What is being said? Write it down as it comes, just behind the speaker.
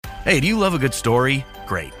Hey, do you love a good story?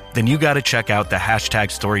 Great. Then you got to check out the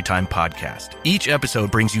 #Storytime podcast. Each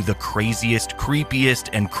episode brings you the craziest, creepiest,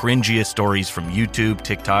 and cringiest stories from YouTube,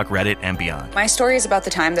 TikTok, Reddit, and beyond. My story is about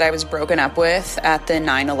the time that I was broken up with at the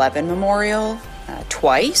 9/11 memorial.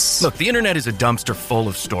 Twice. Look, the internet is a dumpster full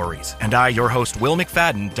of stories, and I, your host, Will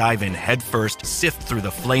McFadden, dive in headfirst, sift through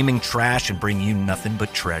the flaming trash, and bring you nothing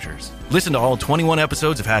but treasures. Listen to all 21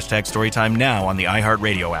 episodes of #Storytime now on the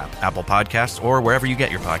iHeartRadio app, Apple Podcasts, or wherever you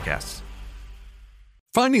get your podcasts.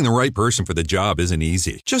 Finding the right person for the job isn't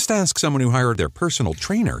easy. Just ask someone who hired their personal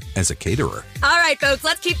trainer as a caterer. All right, folks,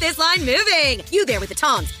 let's keep this line moving. You there with the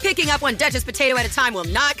tongs. Picking up one Duchess potato at a time will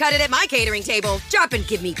not cut it at my catering table. Drop and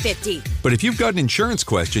give me 50. But if you've got an insurance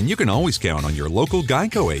question, you can always count on your local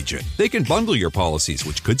Geico agent. They can bundle your policies,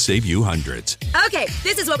 which could save you hundreds. Okay,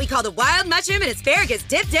 this is what we call the wild mushroom and asparagus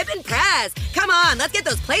dip, and press. Come on, let's get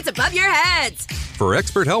those plates above your heads. For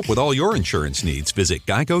expert help with all your insurance needs, visit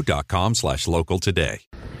geico.com/local today.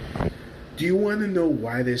 Do you want to know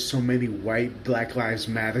why there's so many white Black Lives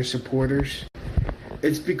Matter supporters?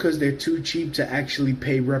 It's because they're too cheap to actually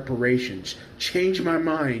pay reparations. Change my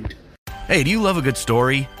mind. Hey, do you love a good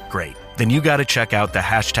story? Great. Then you got to check out the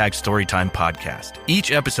 #Storytime podcast.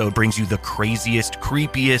 Each episode brings you the craziest,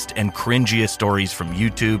 creepiest, and cringiest stories from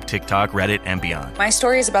YouTube, TikTok, Reddit, and beyond. My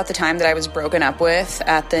story is about the time that I was broken up with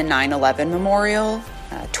at the 9/11 memorial.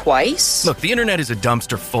 Twice. Look, the internet is a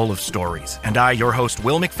dumpster full of stories, and I, your host,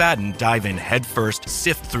 Will McFadden, dive in headfirst,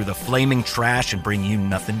 sift through the flaming trash, and bring you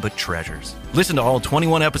nothing but treasures. Listen to all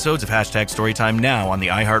 21 episodes of #Storytime now on the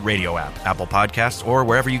iHeartRadio app, Apple Podcasts, or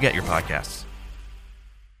wherever you get your podcasts.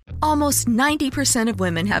 Almost 90% of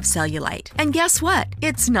women have cellulite. And guess what?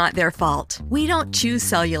 It's not their fault. We don't choose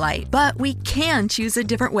cellulite, but we can choose a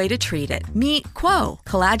different way to treat it. Meet Quo,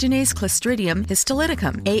 collagenase Clostridium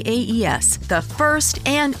histolyticum, AAES, the first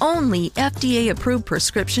and only FDA-approved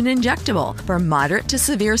prescription injectable for moderate to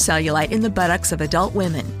severe cellulite in the buttocks of adult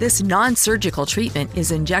women. This non-surgical treatment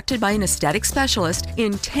is injected by an aesthetic specialist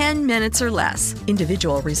in 10 minutes or less.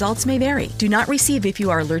 Individual results may vary. Do not receive if you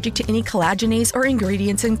are allergic to any collagenase or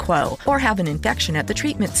ingredients in Quo, or have an infection at the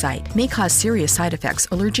treatment site. May cause serious side effects,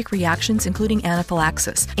 allergic reactions including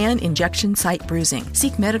anaphylaxis, and injection site bruising.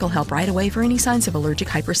 Seek medical help right away for any signs of allergic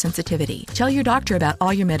hypersensitivity. Tell your doctor about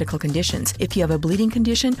all your medical conditions, if you have a bleeding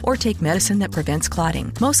condition, or take medicine that prevents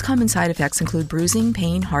clotting. Most common side effects include bruising,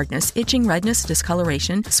 pain, hardness, itching, redness,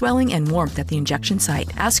 discoloration, swelling, and warmth at the injection site.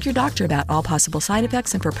 Ask your doctor about all possible side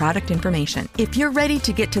effects and for product information. If you're ready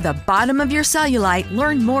to get to the bottom of your cellulite,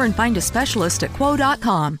 learn more and find a specialist at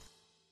Quo.com.